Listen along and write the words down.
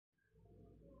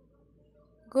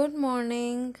Good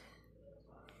morning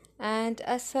and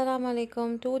Assalamu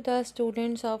alaikum to the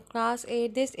students of class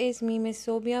 8. This is me, Miss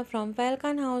Sobia from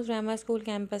Falcon House Grammar School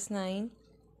Campus 9.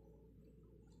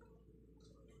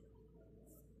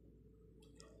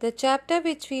 The chapter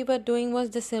which we were doing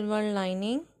was the silver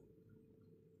lining.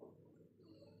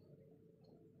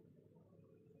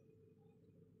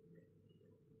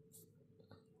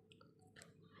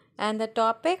 And the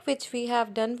topic which we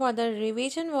have done for the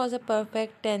revision was a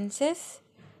perfect tenses.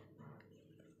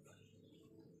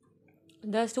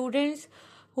 The students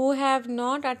who have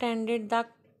not attended the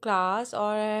class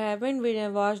or haven't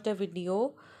watched the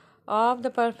video of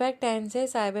the perfect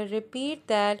tenses, I will repeat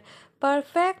that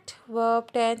perfect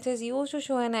verb tense is used to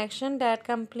show an action that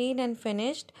complete and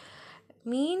finished.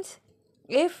 Means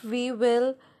if we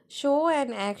will show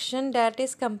an action that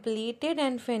is completed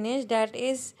and finished, that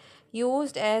is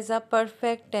used as a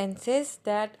perfect tenses.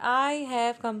 That I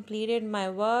have completed my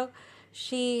work,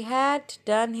 she had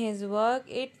done his work.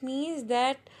 It means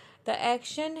that the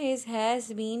action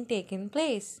has been taken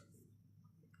place.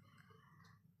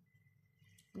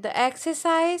 The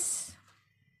exercise,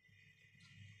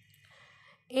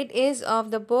 it is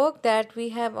of the book that we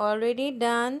have already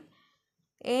done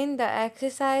in the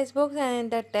exercise books and in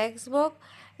the textbook.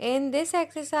 In this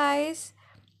exercise,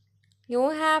 you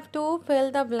have to fill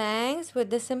the blanks with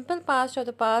the simple past or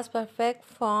the past perfect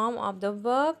form of the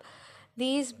verb.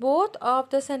 These both of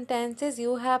the sentences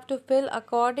you have to fill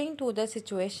according to the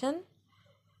situation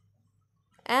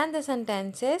and the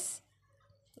sentences,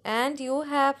 and you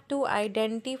have to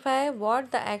identify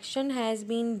what the action has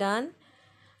been done,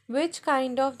 which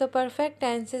kind of the perfect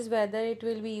tenses, whether it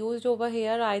will be used over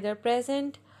here either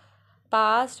present,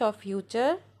 past or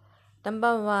future.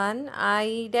 Number 1,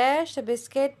 I dashed a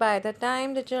biscuit by the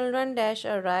time the children dash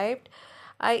arrived.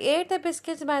 I ate the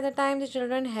biscuits by the time the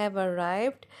children have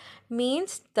arrived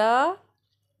means the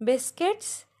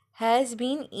biscuits has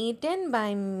been eaten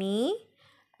by me,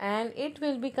 and it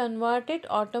will be converted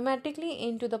automatically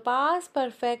into the past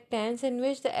perfect tense in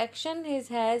which the action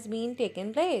has been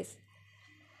taken place.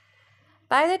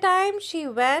 By the time she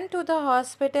went to the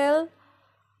hospital,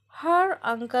 her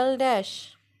uncle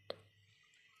dash.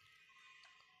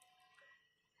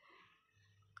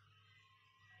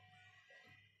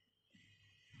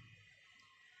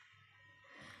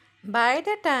 By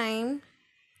the time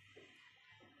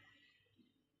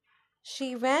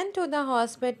she went to the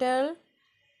hospital,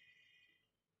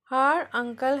 her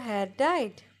uncle had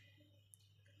died.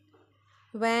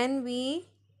 When we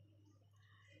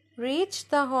reached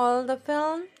the hall, the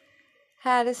film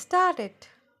had started.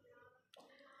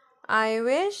 I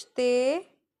wish they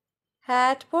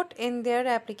had put in their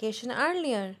application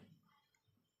earlier.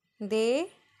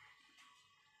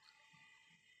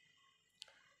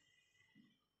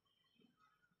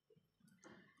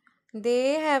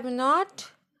 They have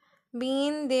not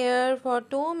been there for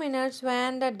 2 minutes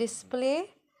when the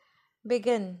display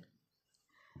began.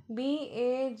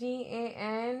 BAGAN.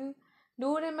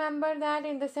 Do remember that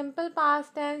in the simple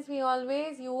past tense we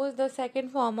always use the second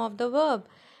form of the verb.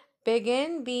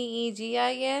 Begin,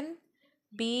 BEGIN,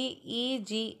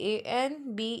 BEGAN,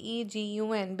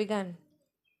 BEGUN, begun.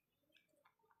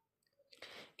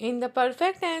 In the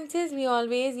perfect tenses we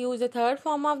always use the third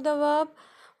form of the verb,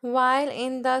 while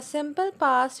in the simple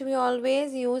past we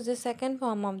always use the second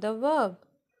form of the verb.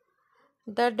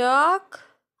 The dog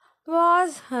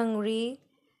was hungry.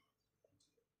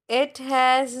 It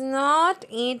has not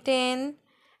eaten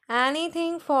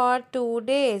anything for 2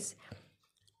 days.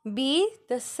 B,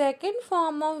 the second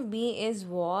form of be is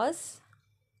was.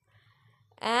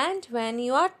 And when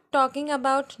you are talking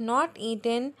about not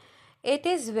eaten, it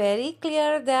is very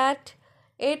clear that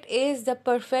it is the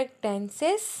perfect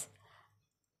tenses.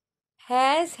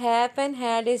 Has, have and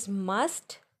had is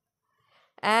must.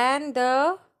 And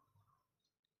the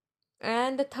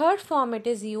third form it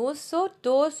is used. So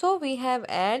we have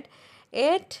add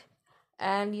it,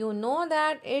 and you know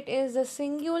that it is the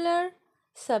singular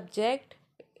subject.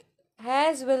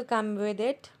 Has will come with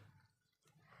it.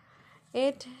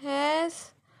 It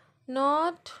has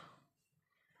not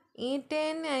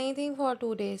eaten anything for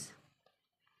 2 days.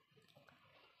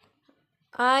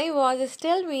 I was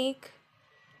still weak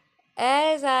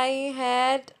as I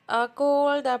had a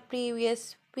cold the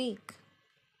previous week.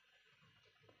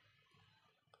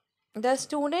 The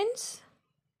students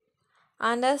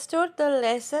understood the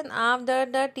lesson after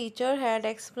the teacher had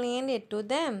explained it to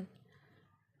them.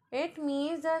 It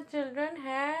means the children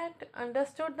had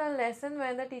understood the lesson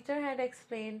when the teacher had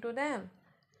explained to them.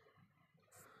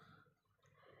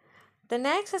 The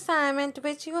next assignment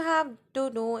which you have to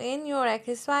do in your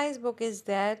exercise book is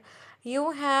that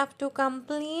you have to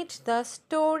complete the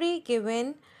story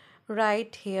given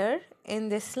right here in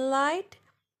this slide.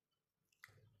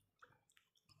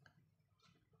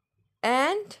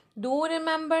 And do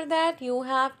remember that you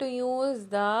have to use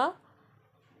the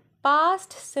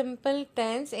past simple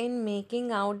tense in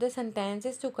making out the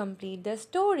sentences to complete the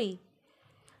story.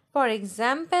 For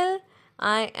example,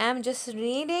 I am just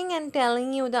reading and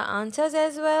telling you the answers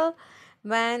as well.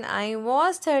 When I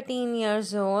was 13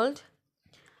 years old,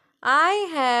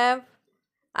 I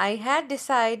had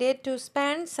decided to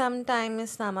spend some time in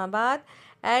Islamabad.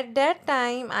 At that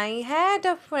time, I had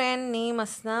a friend named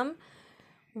Aslam.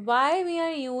 Why we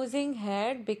are using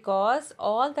had? Because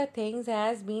all the things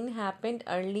has been happened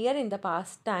earlier in the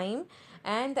past time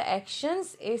and the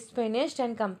actions is finished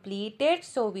and completed,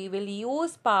 so we will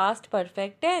use past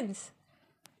perfect tense.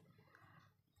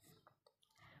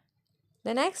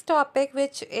 The next topic,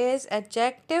 which is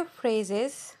adjective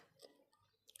phrases.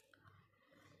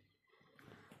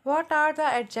 What are the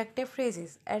adjective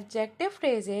phrases? Adjective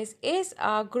phrases is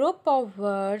a group of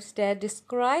words that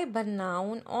describe a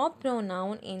noun or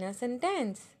pronoun in a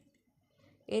sentence.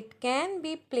 It can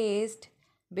be placed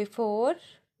before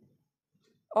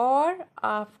or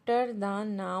after the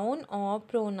noun or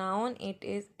pronoun it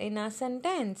is in a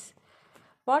sentence.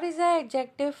 What is the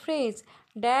adjective phrase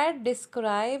that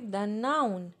describe the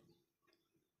noun?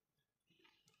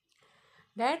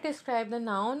 That describe the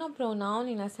noun or pronoun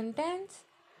in a sentence.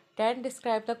 That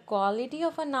describe the quality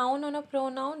of a noun or a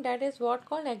pronoun. That is what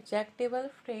called adjectival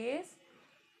phrase.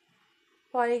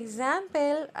 For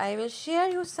example, I will share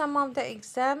you some of the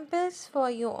examples for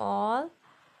you all.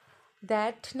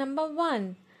 That number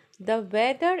 1, the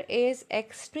weather is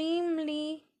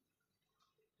extremely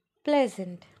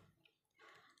pleasant.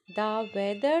 The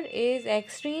weather is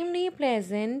extremely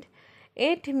pleasant.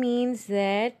 It means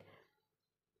that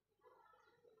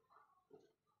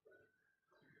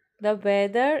the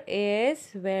weather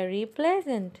is very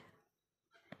pleasant.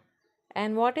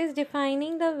 And what is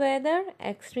defining the weather?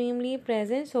 Extremely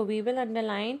pleasant. So we will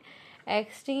underline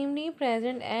extremely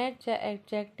pleasant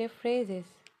adjective phrases.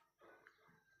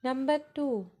 Number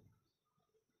 2,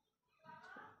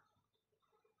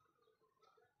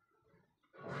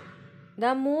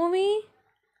 the movie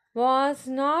was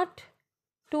not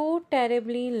too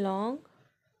terribly long.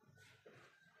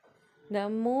 The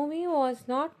movie was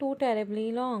not too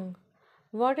terribly long.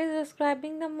 What is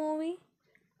describing the movie?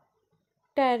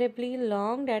 Terribly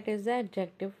long, that is the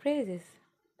adjective phrases.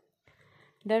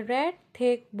 The red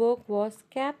thick book was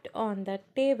kept on the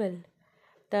table.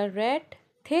 The red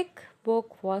thick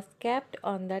book was kept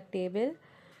on the table.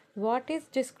 What is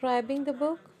describing the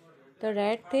book? The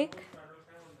red thick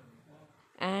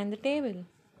and the table.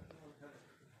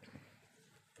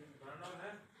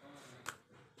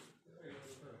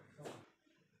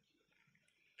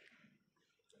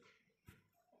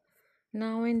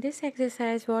 Now in this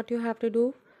exercise, what you have to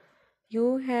do?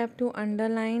 You have to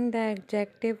underline the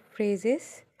adjective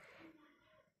phrases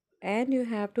and you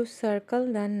have to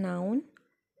circle the noun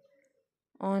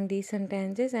on these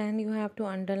sentences and you have to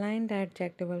underline the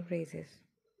adjectival phrases.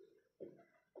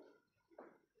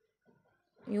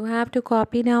 You have to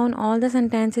copy down all the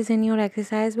sentences in your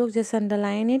exercise book, just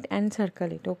underline it and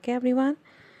circle it. Okay, everyone?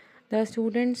 The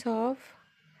students of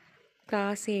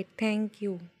class 8, thank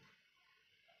you.